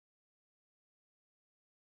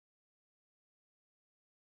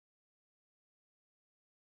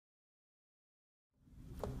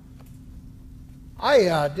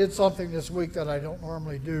I did something this week that I don't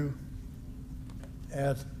normally do.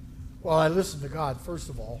 And, well, I listened to God, first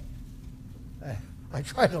of all. I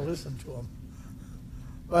try to listen to Him.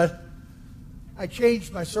 But I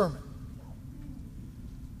changed my sermon.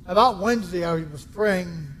 About Wednesday, I was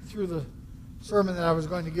praying through the sermon that I was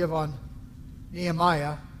going to give on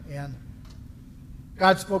Nehemiah, and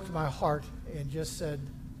God spoke to my heart and just said,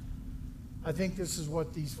 I think this is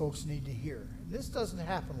what these folks need to hear. And this doesn't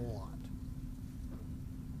happen a lot.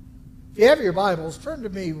 If you have your Bibles, turn to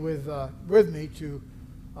me with me to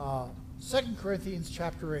 2 Corinthians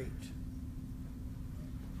chapter 8.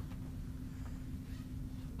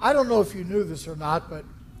 I don't know if you knew this or not, but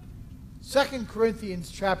 2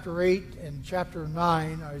 Corinthians chapter 8 and chapter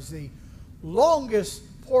 9 is the longest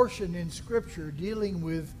portion in Scripture dealing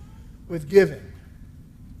with giving.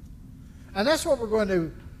 And that's what we're going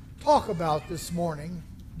to talk about this morning,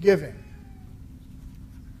 giving.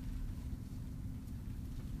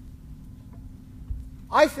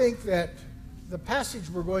 I think that the passage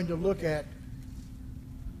we're going to look at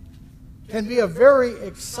can be a very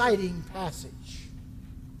exciting passage.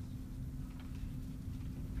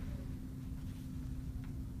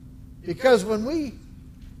 Because when we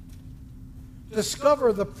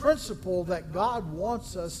discover the principle that God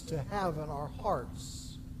wants us to have in our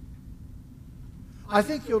hearts, I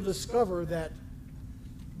think you'll discover that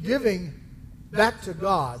giving back to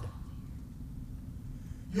God,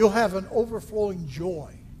 you'll have an overflowing joy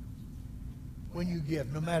when you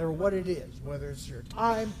give, no matter what it is, whether it's your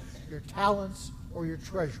time, your talents, or your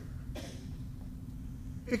treasure.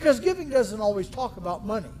 Because giving doesn't always talk about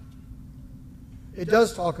money. It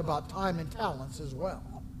does talk about time and talents as well.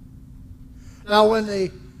 Now, when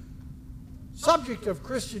the subject of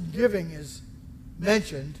Christian giving is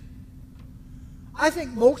mentioned, I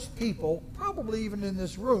think most people, probably even in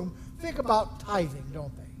this room, think about tithing,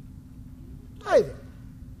 don't they? Tithing.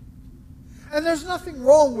 And there's nothing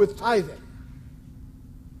wrong with tithing.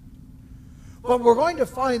 But we're going to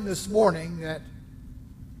find this morning that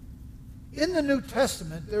in the New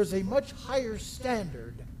Testament, there's a much higher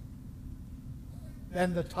standard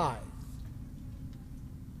than the tithe.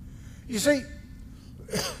 You see,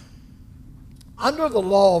 under the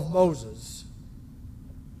law of Moses,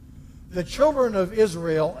 the children of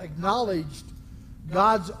Israel acknowledged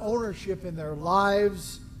God's ownership in their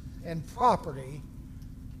lives and property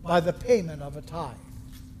by the payment of a tithe.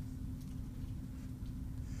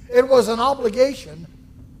 It was an obligation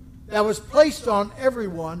that was placed on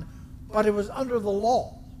everyone, but it was under the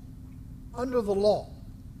law. Under the law.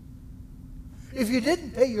 If you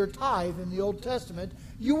didn't pay your tithe in the Old Testament,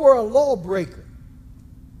 you were a lawbreaker.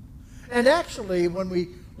 And actually, when we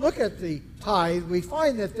look at the tithe, we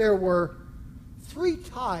find that there were 3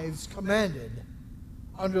 tithes commanded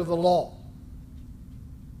under the law.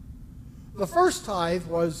 The first tithe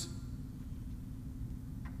was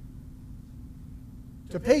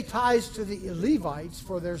to pay tithes to the Levites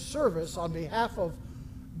for their service on behalf of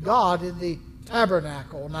God in the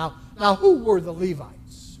tabernacle. Now who were the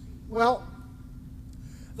Levites? Well,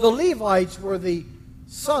 the Levites were the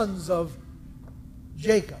sons of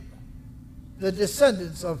Jacob, the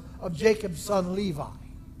descendants of Jacob's son Levi.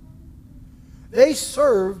 They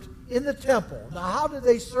served in the temple. Now, how did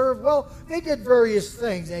they serve? Well, they did various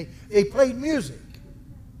things. They played music.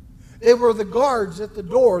 They were the guards at the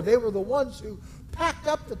door. They were the ones who packed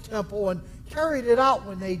up the temple and carried it out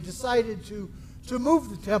when they decided to move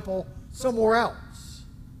the temple somewhere else.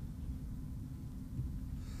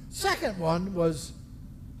 Second one was,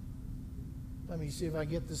 let me see if I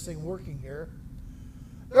get this thing working here.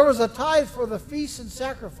 There was a tithe for the feasts and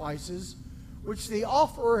sacrifices which the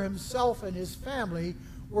offerer himself and his family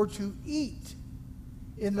were to eat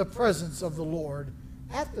in the presence of the Lord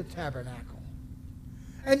at the tabernacle.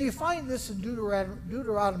 And you find this in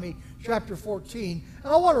Deuteronomy chapter 14.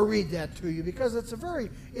 And I want to read that to you because it's a very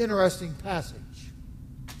interesting passage.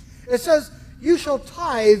 It says, "You shall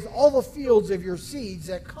tithe all the fields of your seeds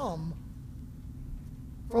that come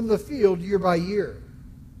from the field year by year.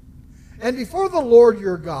 And before the Lord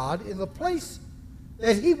your God, in the place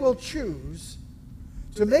that He will choose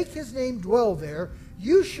to make His name dwell there,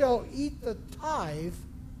 you shall eat the tithe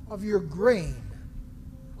of your grain,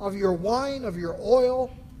 of your wine, of your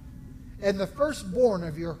oil, and the firstborn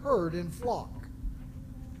of your herd and flock,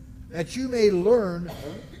 that you may learn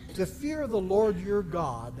to fear the Lord your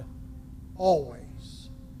God always.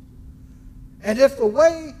 And if the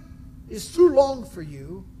way is too long for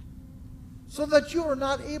you, so that you are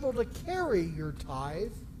not able to carry your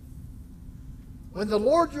tithe, when the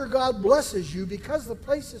Lord your God blesses you, because the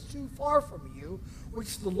place is too far from you,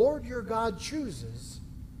 which the Lord your God chooses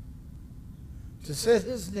to set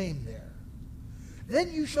His name there,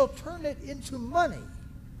 Then you shall turn it into money,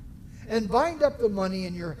 and bind up the money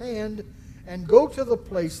in your hand, and go to the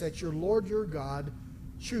place that your Lord your God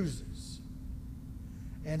chooses,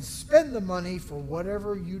 and spend the money for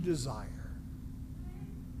whatever you desire,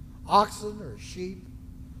 oxen or sheep,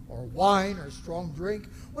 or wine or strong drink,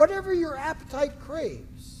 whatever your appetite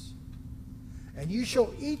craves. And you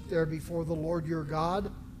shall eat there before the Lord your God,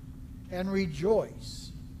 and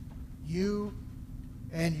rejoice, you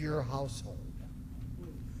and your household.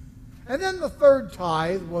 And then the third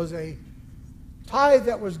tithe was a tithe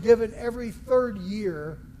that was given every third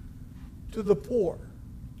year to the poor.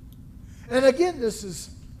 And again, this is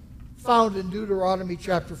found in Deuteronomy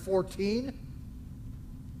chapter 14,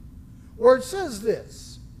 where it says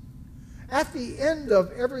this: at the end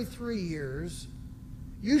of every 3 years,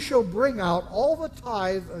 you shall bring out all the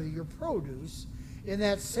tithe of your produce in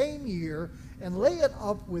that same year, and lay it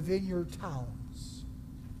up within your towns.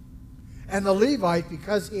 And the Levite,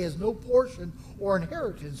 because he has no portion or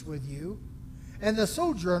inheritance with you, and the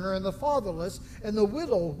sojourner and the fatherless and the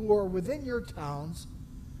widow who are within your towns,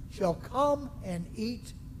 shall come and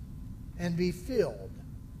eat and be filled,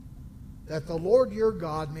 that the Lord your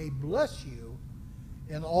God may bless you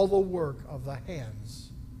in all the work of the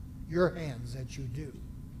hands, your hands that you do.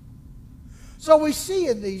 So we see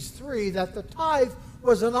in these three that the tithe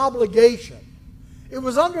was an obligation. It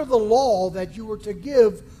was under the law that you were to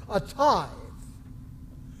give a tithe.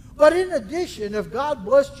 But in addition, if God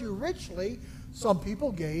blessed you richly, some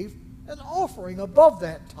people gave an offering above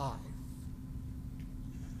that tithe.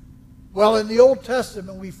 Well, in the Old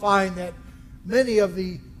Testament, we find that many of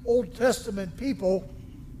the Old Testament people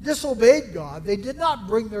disobeyed God. They did not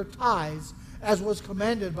bring their tithes as was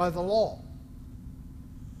commanded by the law.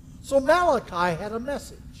 So Malachi had a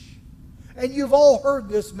message. And you've all heard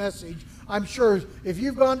this message. I'm sure if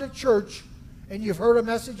you've gone to church and you've heard a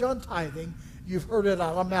message on tithing, you've heard it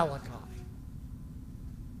out of Malachi.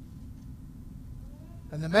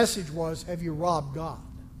 And the message was, have you robbed God?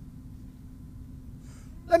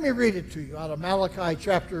 Let me read it to you out of Malachi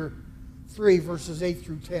chapter 3, verses 8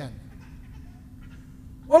 through 10.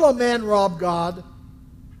 Will a man rob God?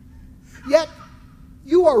 Yet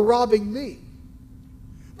you are robbing me.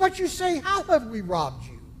 But you say, how have we robbed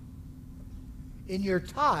you? In your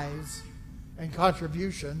tithes and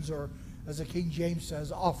contributions, or as the King James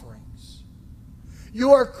says, offerings.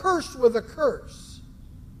 You are cursed with a curse,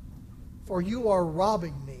 for you are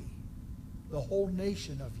robbing me, the whole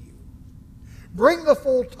nation of you. Bring the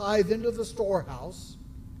full tithe into the storehouse,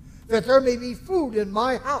 that there may be food in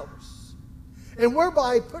my house, and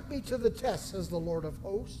whereby put me to the test, says the Lord of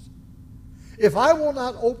hosts, if I will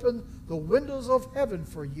not open the windows of heaven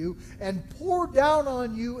for you and pour down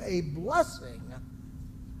on you a blessing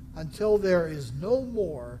until there is no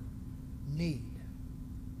more need.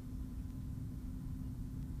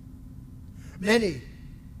 Many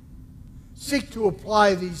seek to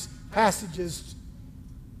apply these passages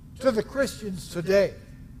to the Christians today.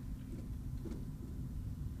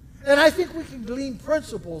 And I think we can glean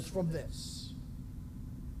principles from this.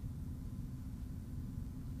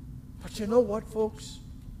 But you know what, folks?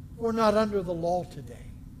 We're not under the law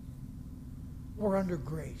today. We're under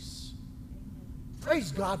grace.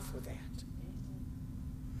 Praise God for that.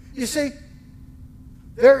 You see,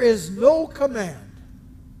 there is no command.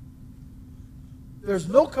 There's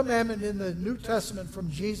no commandment in the New Testament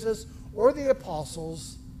from Jesus or the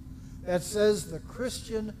apostles that says the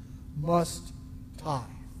Christian must tithe.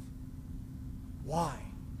 Why?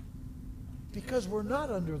 Because we're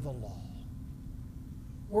not under the law.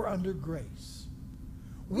 We're under grace.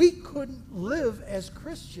 We couldn't live as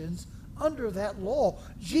Christians under that law.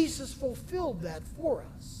 Jesus fulfilled that for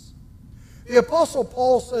us. The Apostle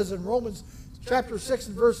Paul says in Romans chapter 6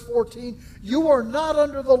 and verse 14, you are not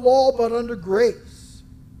under the law but under grace.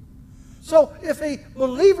 So if a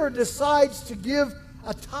believer decides to give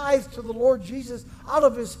a tithe to the Lord Jesus out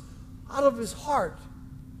of his heart,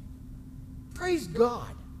 praise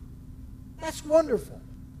God. That's wonderful.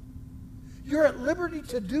 You're at liberty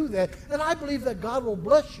to do that, and I believe that God will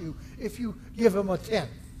bless you if you give him a tenth.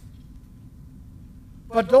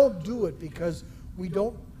 But don't do it because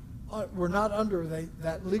we're not under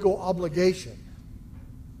that legal obligation.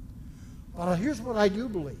 But here's what I do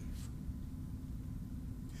believe.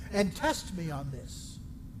 And test me on this.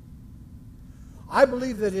 I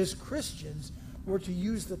believe that as Christians, we're to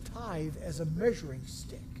use the tithe as a measuring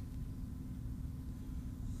stick.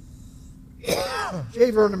 J.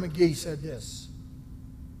 Vernon McGee said this: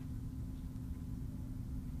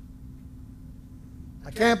 I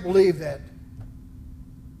can't believe that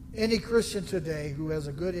any Christian today who has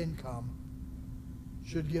a good income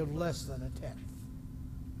should give less than a tenth.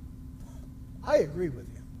 I agree with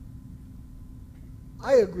him.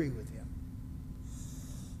 I agree with him.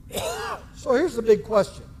 So here's the big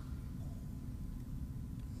question.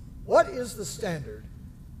 What is the standard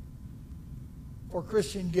for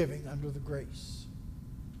Christian giving under the grace?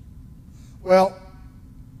 Well,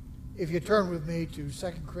 if you turn with me to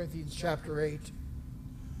 2 Corinthians chapter 8,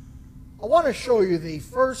 I want to show you the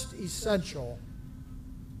first essential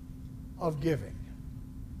of giving.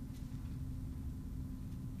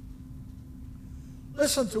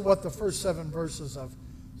 Listen to what the first 7 verses of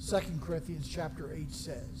 2 Corinthians chapter 8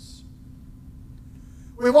 says.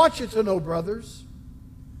 We want you to know, brothers,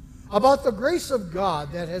 about the grace of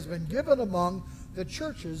God that has been given among the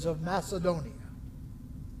churches of Macedonia.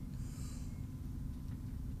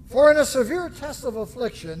 For in a severe test of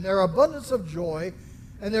affliction, their abundance of joy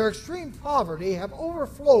and their extreme poverty have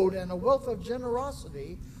overflowed in a wealth of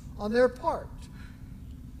generosity on their part.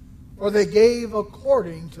 For they gave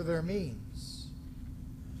according to their means,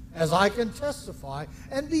 as I can testify,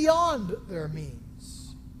 and beyond their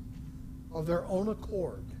means, of their own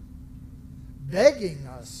accord, begging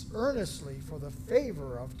us earnestly for the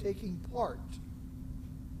favor of taking part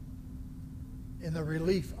in the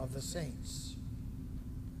relief of the saints.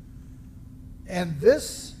 And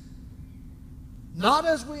this, not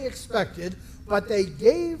as we expected, but they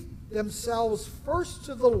gave themselves first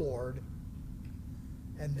to the Lord,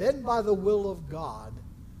 and then by the will of God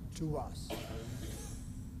to us.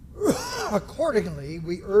 Accordingly,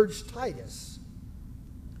 we urge Titus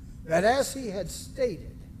that as he had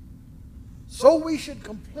stated, so we should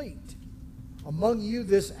complete among you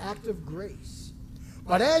this act of grace.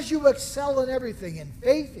 But as you excel in everything, in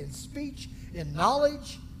faith, in speech, in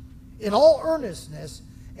knowledge, in all earnestness,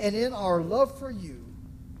 and in our love for you,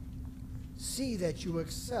 see that you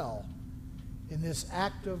excel in this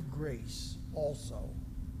act of grace also.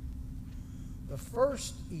 The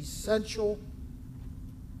first essential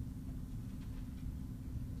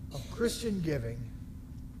of Christian giving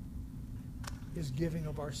is giving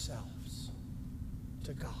of ourselves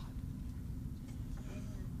to God.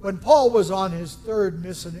 When Paul was on his third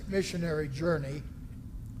missionary journey,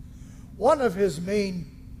 one of his main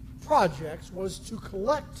projects was to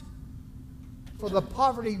collect for the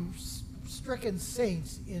poverty-stricken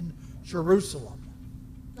saints in Jerusalem.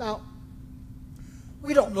 Now,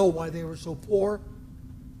 we don't know why they were so poor.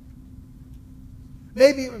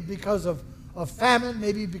 Maybe it was because of famine,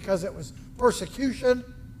 maybe because it was persecution,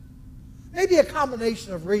 maybe a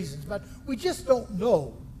combination of reasons, but we just don't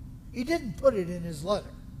know. He didn't put it in his letter.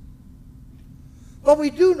 But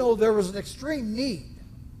we do know there was an extreme need.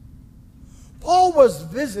 Paul was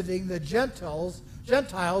visiting the Gentiles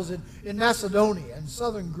in Macedonia and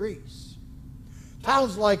southern Greece,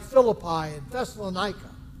 towns like Philippi and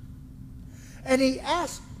Thessalonica. And he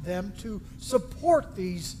asked them to support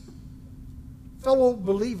these fellow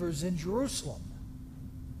believers in Jerusalem.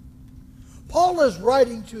 Paul is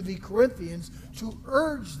writing to the Corinthians to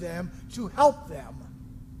urge them to help them.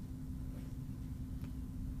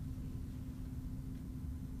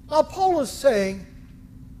 Now, Paul is saying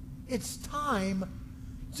it's time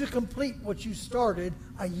to complete what you started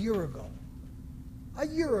a year ago. A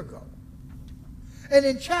year ago. And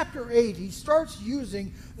in chapter 8, he starts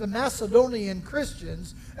using the Macedonian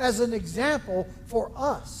Christians as an example for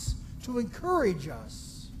us, to encourage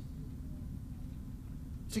us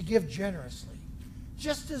to give generously,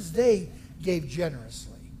 just as they gave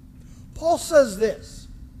generously. Paul says this.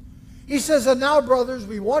 He says, and now, brothers,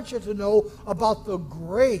 we want you to know about the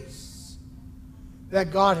grace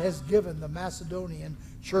that God has given the Macedonian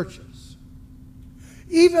churches.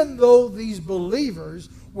 Even though these believers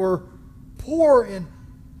were poor in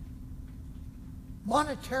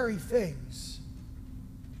monetary things,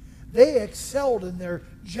 they excelled in their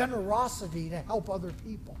generosity to help other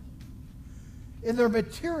people. In their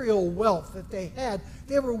material wealth that they had,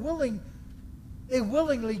 they willingly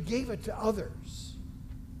gave it to others.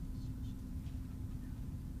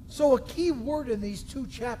 So a key word in these 2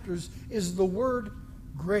 chapters is the word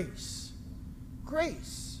grace.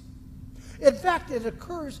 Grace. In fact, it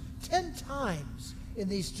occurs 10 times in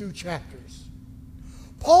these 2 chapters.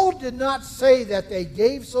 Paul did not say that they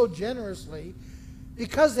gave so generously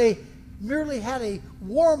because they merely had a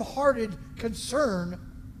warm-hearted concern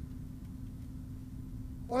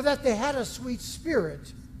or that they had a sweet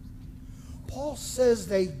spirit. Paul says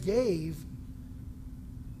they gave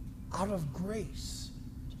out of grace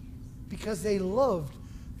because they loved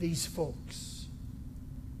these folks,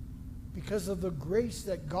 because of the grace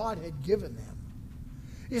that God had given them.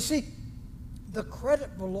 You see, the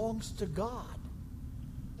credit belongs to God,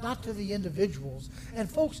 not to the individuals. And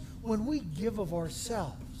folks, when we give of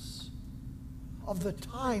ourselves, of the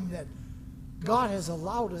time that God has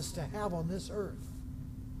allowed us to have on this earth.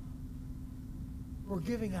 We're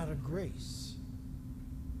giving out of grace.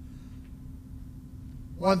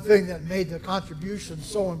 One thing that made the contribution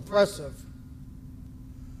so impressive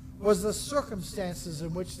was the circumstances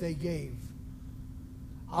in which they gave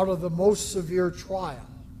out of the most severe trial.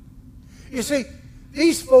 You see,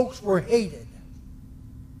 these folks were hated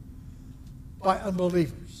by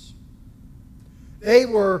unbelievers. They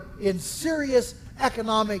were in serious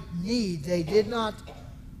economic need. They did not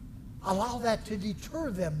allow that to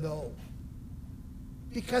deter them, though,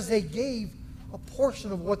 because they gave a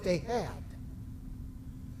portion of what they had.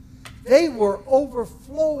 They were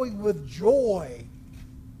overflowing with joy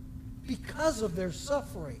because of their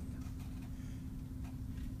suffering.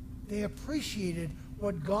 They appreciated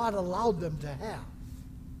what God allowed them to have.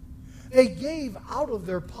 They gave out of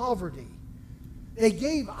their poverty. They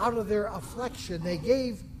gave out of their affliction. They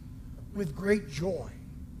gave with great joy.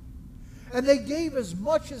 And they gave as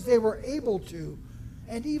much as they were able to,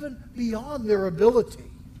 and even beyond their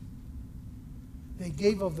ability. They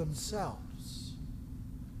gave of themselves.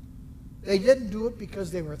 They didn't do it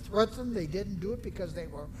because they were threatened. They didn't do it because they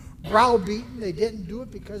were browbeaten. They didn't do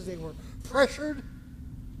it because they were pressured.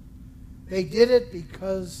 They did it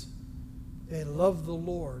because they loved the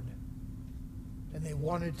Lord and they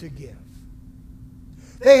wanted to give.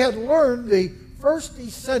 They had learned the first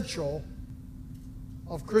essential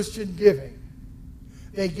of Christian giving.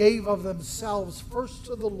 They gave of themselves first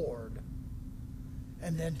to the Lord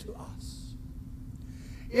and then to us.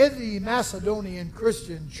 In the Macedonian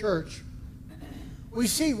Christian church, we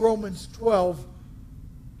see Romans 12,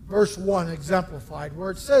 verse 1 exemplified,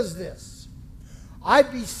 where it says this: I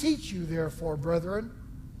beseech you, therefore, brethren,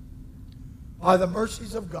 by the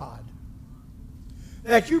mercies of God,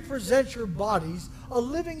 that you present your bodies a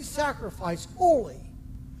living sacrifice, holy,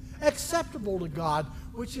 acceptable to God,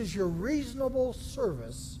 which is your reasonable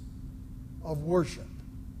service of worship.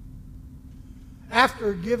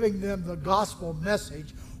 After giving them the gospel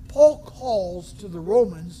message, Paul calls to the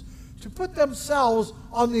Romans to put themselves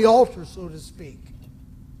on the altar, so to speak,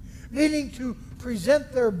 meaning to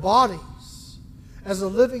present their bodies as a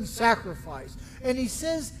living sacrifice. And he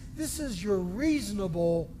says this is your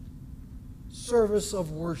reasonable service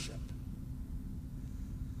of worship.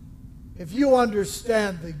 If you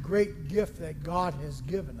understand the great gift that God has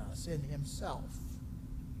given us in himself,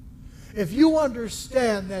 if you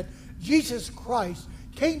understand that Jesus Christ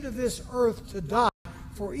came to this earth to die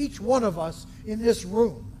for each one of us in this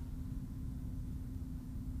room,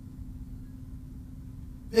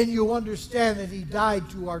 then you understand that he died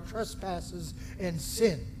to our trespasses and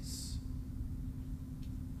sins.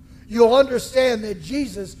 You'll understand that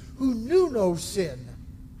Jesus, who knew no sin,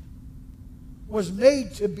 was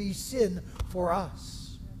made to be sin for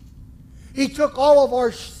us. He took all of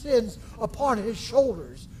our sins upon his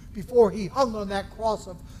shoulders before he hung on that cross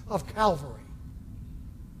of Calvary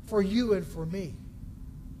for you and for me.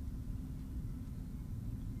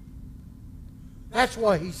 That's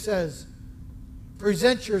why he says,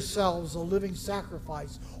 present yourselves a living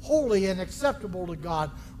sacrifice, holy and acceptable to God,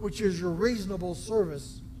 which is your reasonable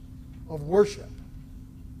service of worship.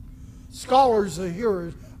 Scholars are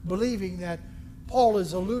here believing that Paul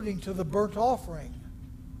is alluding to the burnt offering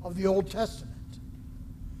of the Old Testament.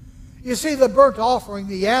 You see, the burnt offering,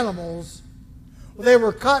 the animals, they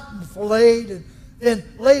were cut and filleted and then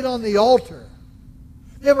laid on the altar.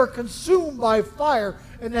 They were consumed by fire,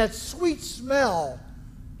 and that sweet smell,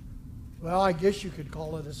 well, I guess you could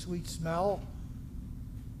call it a sweet smell,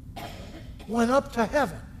 went up to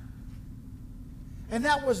heaven. And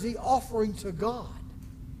that was the offering to God.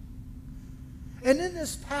 And in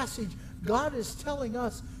this passage, God is telling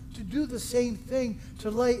us to do the same thing,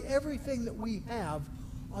 to lay everything that we have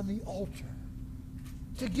on the altar,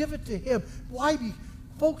 to give it to him. Why?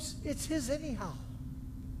 Folks, it's his anyhow.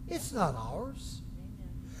 It's not ours.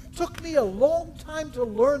 Amen. Took me a long time to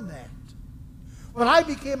learn that. When I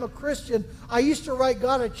became a Christian, I used to write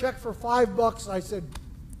God a check for $5. I said,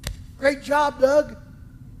 great job, Doug.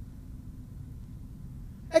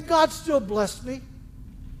 And God still blessed me.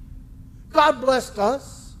 God blessed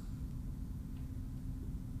us.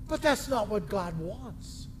 But that's not what God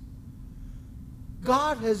wants.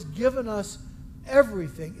 God has given us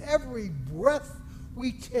everything. Every breath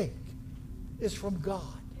we take is from God.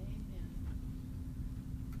 Amen.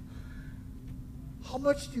 How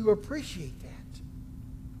much do you appreciate that?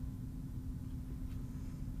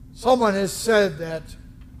 Someone has said that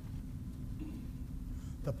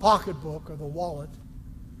the pocketbook or the wallet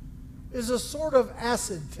is a sort of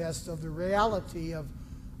acid test of the reality of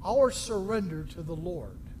our surrender to the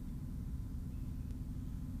Lord.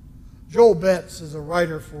 Joel Betts is a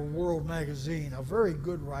writer for World Magazine, a very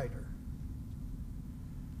good writer.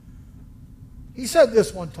 He said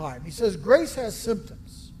this one time. He says, grace has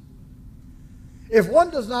symptoms. If one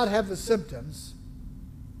does not have the symptoms,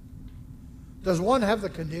 does one have the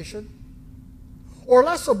condition? Or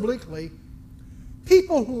less obliquely,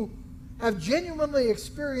 people who have genuinely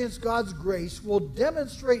experienced God's grace will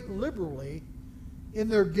demonstrate liberally in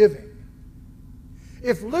their giving.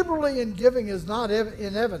 If liberally in giving is not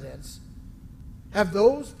in evidence, have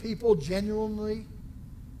those people genuinely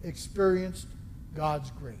experienced God's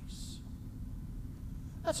grace?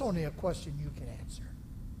 That's only a question you can answer.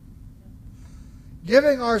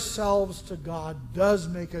 Giving ourselves to God does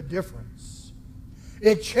make a difference.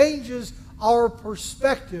 It changes our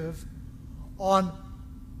perspective on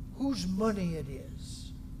whose money it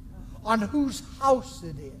is, on whose house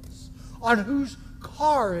it is, on whose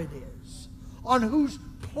car it is, on whose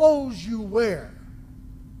clothes you wear.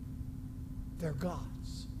 They're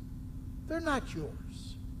God's. They're not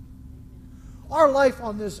yours. Our life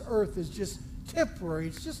on this earth is just temporary.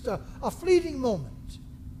 It's just a fleeting moment.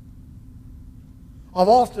 I've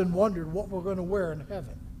often wondered what we're going to wear in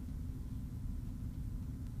heaven.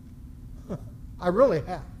 I really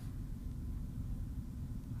have.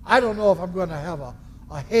 I don't know if I'm going to have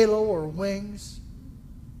a halo or wings.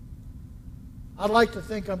 I'd like to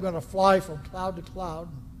think I'm going to fly from cloud to cloud,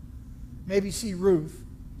 maybe see Ruth,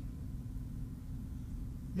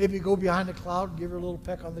 maybe go behind the cloud and give her a little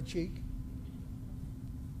peck on the cheek.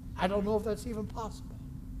 I don't know if that's even possible.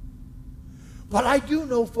 But I do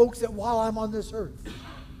know, folks, that while I'm on this earth,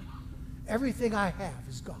 everything I have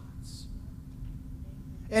is God's.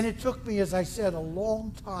 And it took me, as I said, a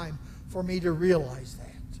long time for me to realize that.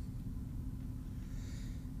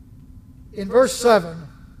 In verse 7,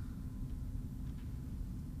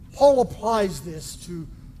 Paul applies this to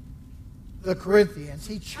the Corinthians.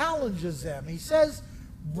 He challenges them. He says,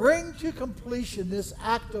 bring to completion this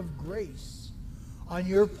act of grace on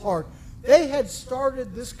your part. They had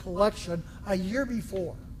started this collection a year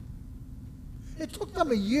before. It took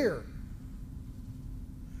them a year.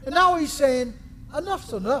 And now he's saying,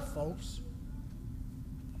 enough's enough, folks.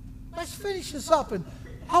 Let's finish this up and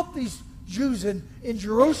help these Jews in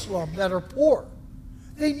Jerusalem that are poor.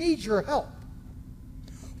 They need your help.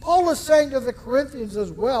 Paul is saying to the Corinthians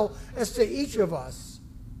as well as to each of us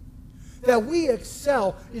that we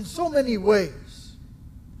excel in so many ways.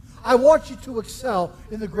 I want you to excel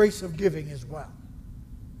in the grace of giving as well.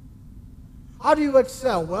 How do you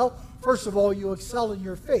excel? Well, first of all, you excel in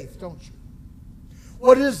your faith, don't you?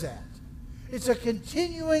 What is that? It's a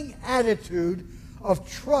continuing attitude of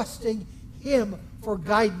trusting Him for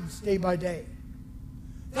guidance day by day.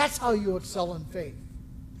 That's how you excel in faith.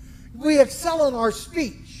 We excel in our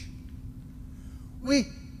speech.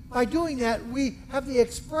 By doing that, we have the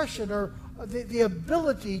expression or the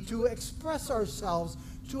ability to express ourselves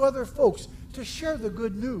to other folks, to share the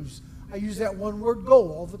good news. I use that one word,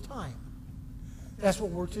 go, all the time. That's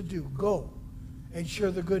what we're to do, go and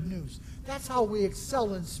share the good news. That's how we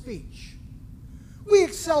excel in speech. We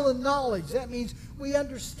excel in knowledge. That means we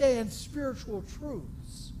understand spiritual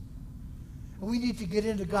truths. And we need to get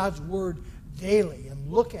into God's Word daily and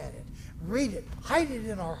look at it, read it, hide it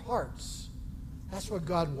in our hearts. That's what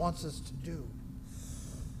God wants us to do.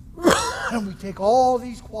 And we take all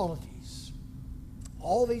these qualities,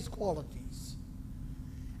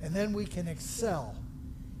 and then we can excel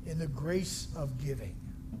in the grace of giving.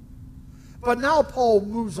 But now Paul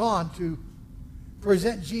moves on to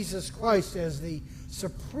present Jesus Christ as the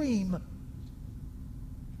supreme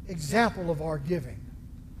example of our giving.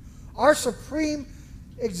 Our supreme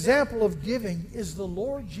example of giving is the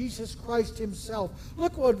Lord Jesus Christ Himself.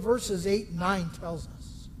 Look what verses 8 and 9 tells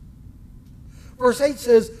us. Verse 8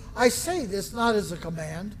 says, I say this not as a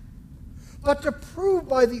command, but to prove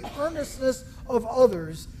by the earnestness of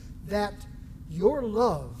others that your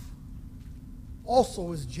love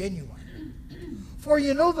also is genuine. For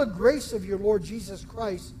you know the grace of your Lord Jesus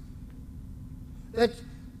Christ,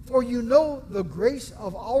 for you know the grace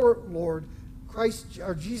of our Lord Christ,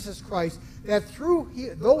 or Jesus Christ, that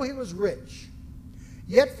though He was rich,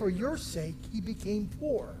 yet for your sake He became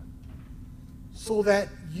poor, so that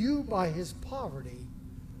you by His poverty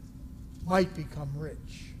might become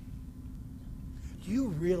rich. Do you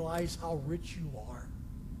realize how rich you are?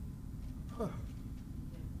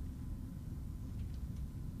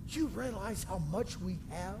 Do you realize how much we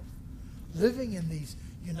have living in these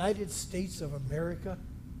United States of America?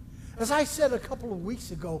 As I said a couple of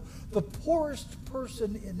weeks ago, the poorest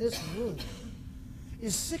person in this room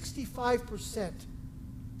is 65%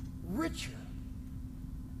 richer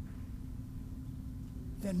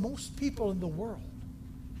than most people in the world.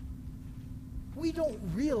 we don't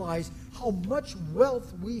realize how much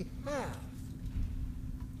wealth we have.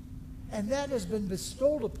 And that has been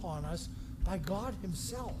bestowed upon us by God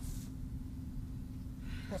himself.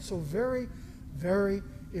 That's so very, very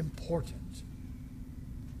important.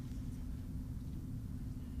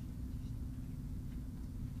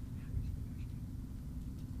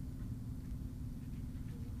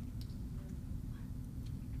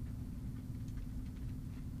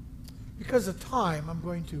 Because of time, I'm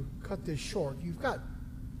going to cut this short. You've got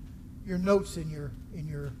your notes in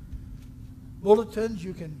your bulletins.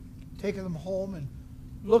 You can take them home and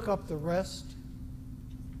look up the rest.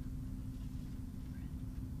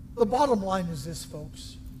 The bottom line is this,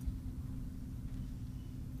 folks.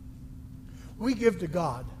 We give to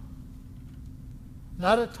God,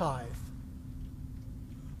 not a tithe,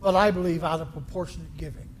 but I believe out of proportionate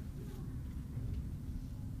giving.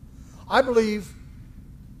 I believe,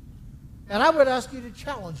 and I would ask you to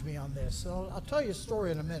challenge me on this. So I'll tell you a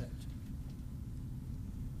story in a minute.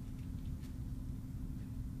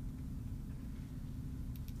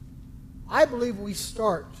 I believe we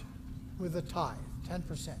start with a tithe,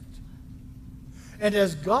 10%. And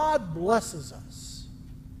as God blesses us,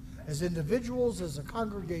 as individuals, as a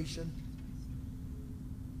congregation,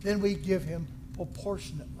 then we give him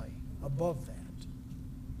proportionately above that.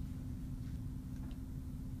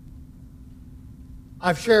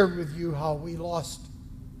 I've shared with you how we lost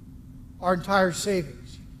our entire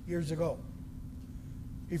savings years ago,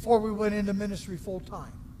 before we went into ministry full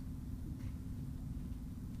time.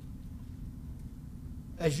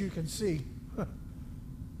 As you can see,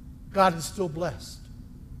 God is still blessed.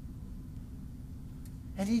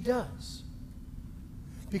 And he does.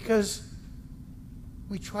 Because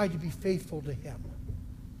we try to be faithful to him.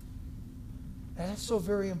 And that's so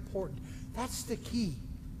very important. That's the key.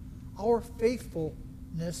 Our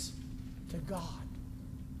faithfulness to God.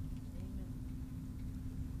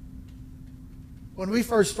 When we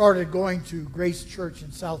first started going to Grace Church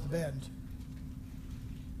in South Bend,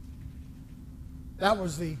 that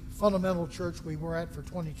was the fundamental church we were at for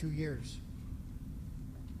 22 years.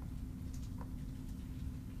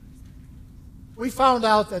 We found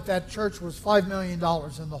out that that church was $5 million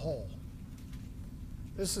in the hole.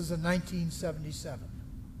 This is in 1977.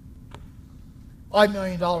 $5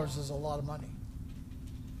 million is a lot of money.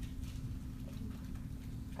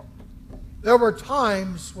 There were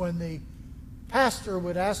times when the pastor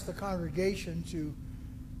would ask the congregation to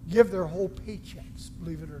give their whole paychecks,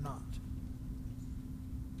 believe it or not.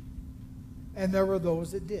 And there were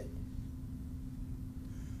those that did.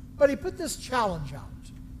 But he put this challenge out.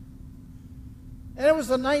 And it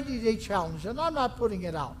was a 90-day challenge, and I'm not putting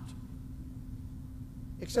it out,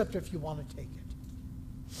 except if you want to take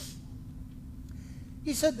it.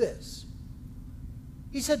 He said this.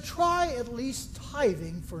 He said, try at least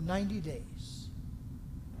tithing for 90 days.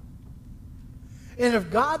 And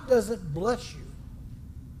if God doesn't bless you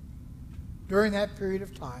during that period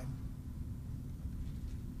of time,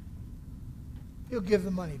 he'll give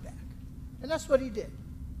the money back. And that's what he did.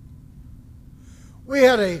 We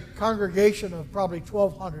had a congregation of probably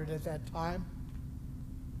 1,200 at that time.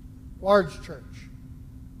 Large church.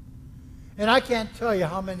 And I can't tell you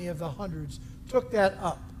how many of the hundreds took that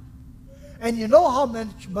up. And you know how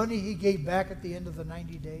much money he gave back at the end of the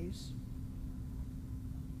 90 days?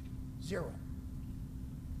 0.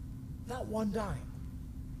 Not one dime.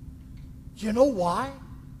 Do you know why?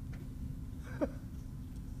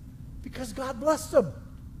 Because God blessed them.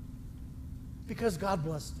 Because God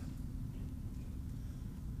blessed them.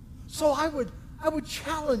 So I would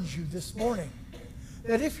challenge you this morning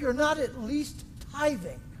that if you're not at least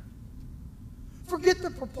tithing, forget the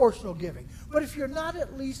proportional giving, but if you're not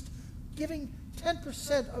at least giving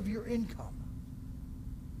 10% of your income,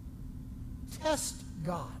 test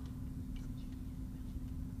God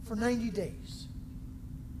for 90 days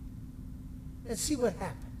and see what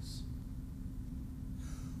happens.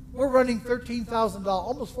 We're running $13,000,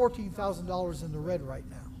 almost $14,000 in the red right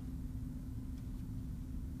now.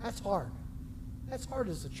 That's hard. That's hard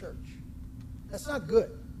as a church. That's not good.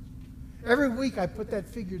 Every week I put that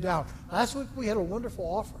figure down. Last week we had a wonderful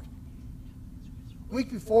offering. The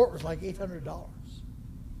week before it was like $800.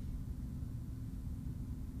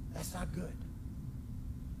 That's not good.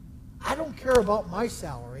 I don't care about my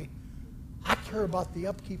salary. I care about the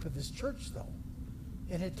upkeep of this church, though.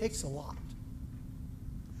 And it takes a lot.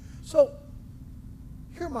 So,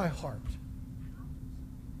 hear my heart.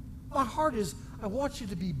 My heart is, I want you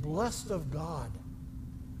to be blessed of God.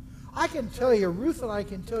 I can tell you, Ruth and I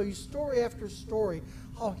can tell you story after story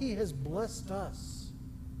how he has blessed us.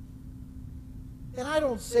 And I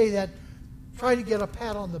don't say that trying to get a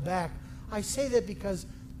pat on the back. I say that because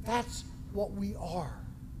that's what we are.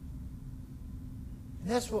 And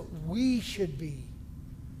that's what we should be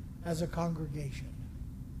as a congregation.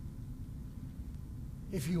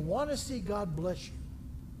 If you want to see God bless you,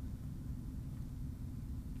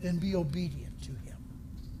 then be obedient to Him.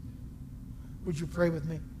 Would you pray with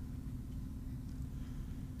me?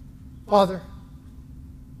 Father,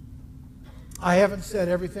 I haven't said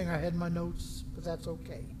everything I had in my notes, but that's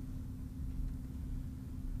okay.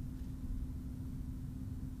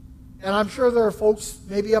 And I'm sure there are folks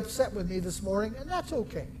maybe upset with me this morning, and that's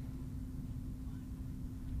okay.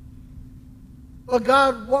 But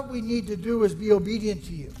God, what we need to do is be obedient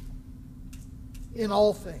to you in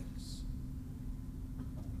all things.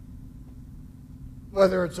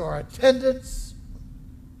 Whether it's our attendance,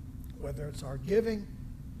 whether it's our giving,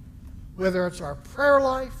 whether it's our prayer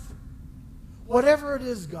life, whatever it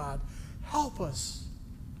is, God, help us.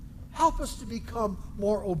 Help us to become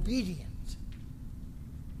more obedient.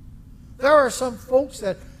 There are some folks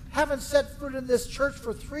that haven't set foot in this church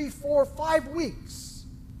for 3, 4, 5 weeks.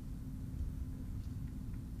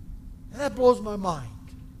 And that blows my mind.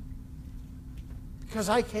 Because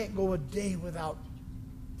I can't go a day without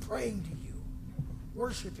praying to you,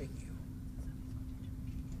 worshiping you.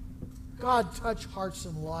 God, touch hearts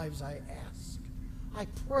and lives, I ask. I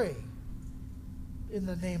pray in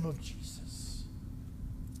the name of Jesus.